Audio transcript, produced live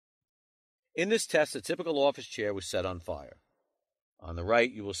In this test, a typical office chair was set on fire. On the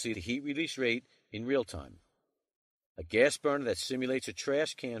right, you will see the heat release rate in real time. A gas burner that simulates a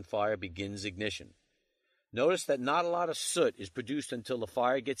trash can fire begins ignition. Notice that not a lot of soot is produced until the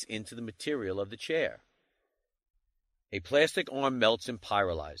fire gets into the material of the chair. A plastic arm melts and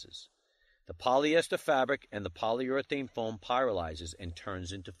pyrolyzes. The polyester fabric and the polyurethane foam pyrolyzes and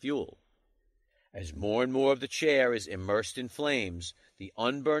turns into fuel. As more and more of the chair is immersed in flames, the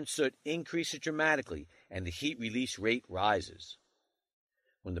unburnt soot increases dramatically and the heat release rate rises.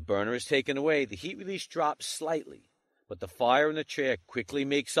 When the burner is taken away, the heat release drops slightly, but the fire in the chair quickly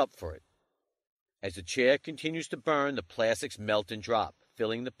makes up for it. As the chair continues to burn, the plastics melt and drop,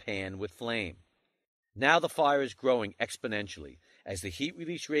 filling the pan with flame. Now the fire is growing exponentially as the heat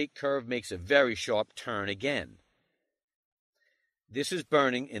release rate curve makes a very sharp turn again. This is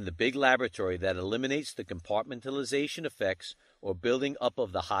burning in the big laboratory that eliminates the compartmentalization effects or building up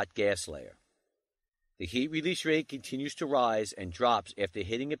of the hot gas layer. The heat release rate continues to rise and drops after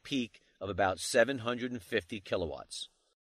hitting a peak of about 750 kilowatts.